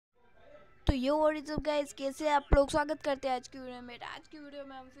तो ये और गाइस, कैसे आप लोग स्वागत करते हैं आज की वीडियो में। आज की वीडियो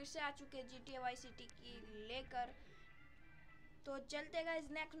में हम फिर से आ चुके हैं GTA वाई सिटी की लेकर। तो चलते गाइस,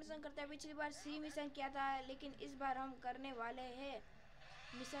 नेक्स्ट मिशन करते हैं। पिछली बार सी मिशन किया था, लेकिन इस बार हम करने वाले हैं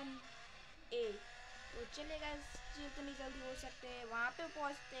मिशन ए। तो चलिए गाइस, जितनी जल्दी हो सकते हैं वहाँ पे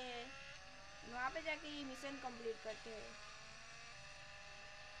पहुँचते हैं, वहाँ पे जाके ये मिशन कंप्लीट करते हैं।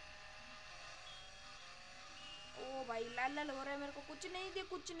 ओ भाई, लाल लाल हो रहा है, मेरे को कुछ नहीं दे,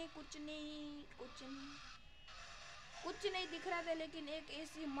 कुछ नहीं कुछ नहीं कुछ नहीं कुछ नहीं दिख रहा था, लेकिन एक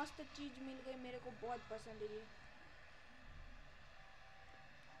ऐसी मस्त चीज मिल गई, मेरे को बहुत पसंद है ये।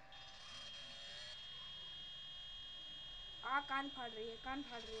 कान फाड़ रही है, कान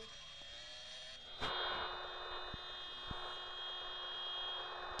फाड़ रही है।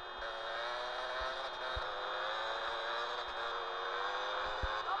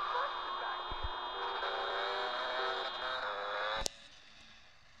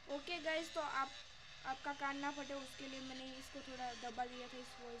 ओके गाइस, तो आपका कान ना फटे उसके लिए मैंने इसको थोड़ा दबा दिया था,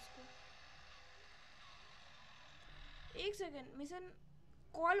 इस वॉइस को। एक सेकंड, मिशन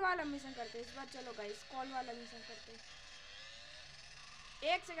कॉल वाला मिशन करते हैं इस बार। चलो गाइस, कॉल वाला मिशन करते हैं।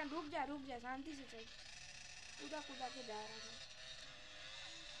 एक सेकंड, रुक जा, शांति से चल। कूदा कूदा के जा रहा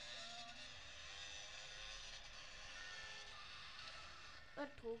था।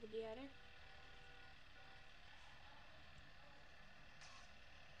 ठोक दिया रे।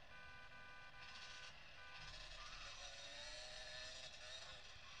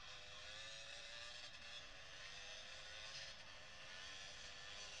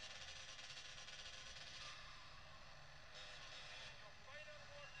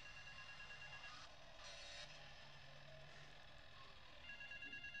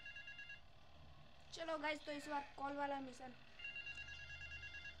 चलो गाइस, तो इस बार कॉल वाला मिशन।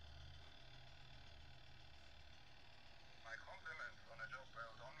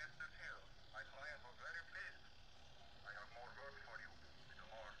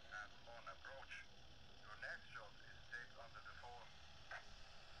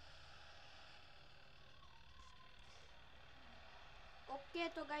 ओके,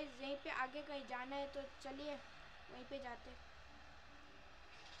 तो गाइस यहीं पे आगे कहीं जाना है, तो चलिए वहीं पे जाते।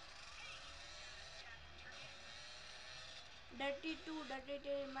 डर्टी टू, डर्टी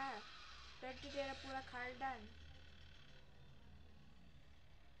तेरी माँ, डर्टी तेरा पूरा खानदान।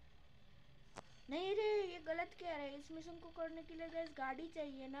 नहीं रे, ये गलत कह रहे हैं। इस मिशन को करने के लिए गैस गाड़ी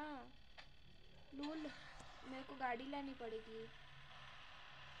चाहिए ना। लूल, मेरे को गाड़ी लानी पड़ेगी।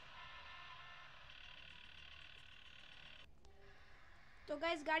 तो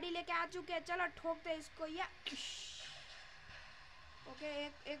गैस गाड़ी लेके आ चुके हैं, चलो ठोकते हैं इसको या। ओके,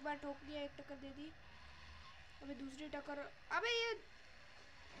 एक बार ठोक दिया, एक टक्कर दे दी। अबे दूसरी टक्कर। अबे ये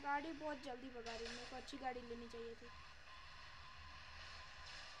गाड़ी बहुत जल्दी भगा रही है, मेरे को अच्छी गाड़ी लेनी चाहिए थी।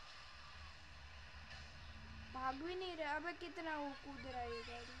 भाग भी नहीं रहा। अबे कितना वो कूद रहा है ये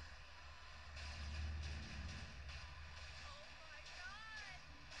गाड़ी।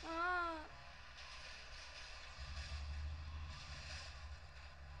 हाँ,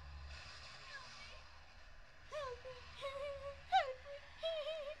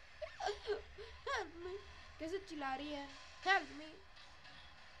 हेल्प मी, कैसे चिल्ला रही है। Help me.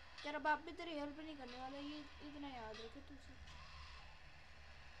 तेरा बाप भी तेरी हेल्प नहीं करने वाला, ये इतना याद रखे तुझे।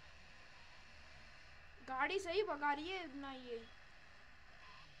 गाड़ी सही भगा रही है ना ये।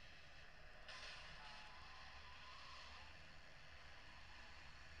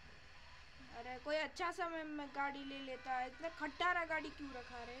 अरे कोई अच्छा सा मैं गाड़ी ले लेता है, इतना खट्टारा गाड़ी क्यों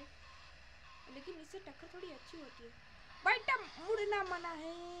रखा रहे। लेकिन इससे टक्कर थोड़ी अच्छी होती है। बेटा मुड़ना मना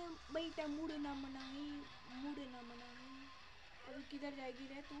है, बेटा मुड़ना मना है, मुड़ना मना है। अभी किधर जाएगी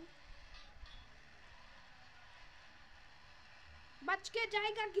रे तू। बच के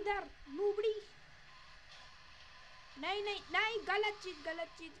जाएगा किधर नूबड़ी। नहीं नहीं नहीं, गलत चीज गलत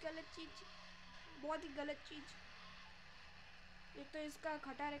चीज गलत चीज, बहुत ही गलत चीज। एक तो इसका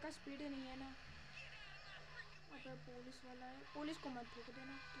खटारे का स्पीड नहीं है ना। अबे पुलिस वाला है, पुलिस को मत ठोक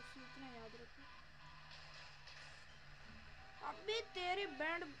देना, तुझसे इतना याद रखो। अबे तेरे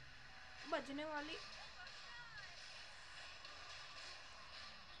बैंड बजने वाली।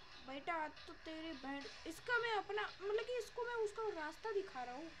 बेटा आज तो तेरी बैंड, इसका मैं अपना मतलब कि इसको मैं उसका रास्ता दिखा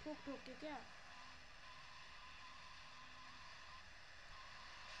रहा हूँ ठोक ठोक के क्या।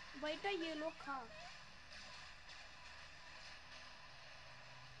 बेटा ये लोग खा,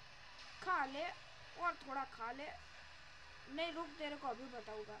 खा ले और थोड़ा खा ले। नहीं रुक, तेरे को अभी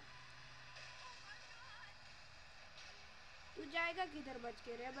बताऊंगा। तू जाएगा किधर बच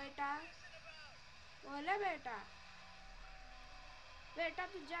के रे बेटा, बोले बेटा। बेटा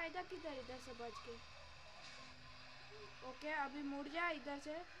तू जाएगा किधर इधर से बच के। ओके, अभी मुड़ जा इधर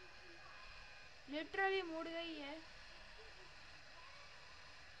से। लिटरली मुड़ गई है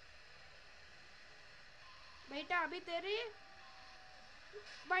बेटा। अभी तेरी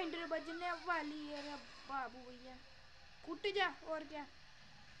बाइंडर बजने वाली है रे बाबू भैया। कूट जा और क्या।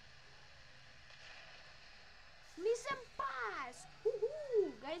 मिशन पास।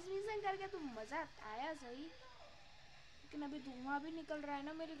 गाइस मिशन करके तो मजा आया सही, लेकिन अभी धुआं भी निकल रहा है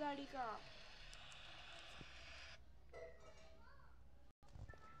ना मेरी गाड़ी का।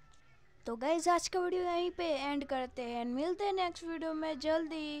 तो गाइस आज का वीडियो यहीं पे एंड करते हैं, मिलते हैं नेक्स्ट वीडियो में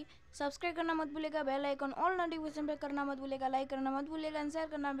जल्दी। सब्सक्राइब करना मत भूलेगा, बेल आइकन ऑल नोटिफिकेशन पे करना मत भूलेगा, लाइक करना मत भूलेगा, शेयर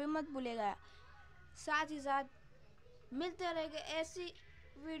करना भी मत भूलेगा। साथ ही साथ मिलते रहेंगे ऐसी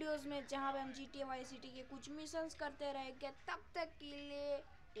वीडियोस में जहां पे हम GTA वाई सिटी के कुछ मिशंस करते रहेंगे। तब तक के लिए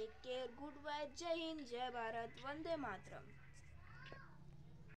टेक केयर, गुड बाय, जय हिंद, जय भारत, वंदे मातरम।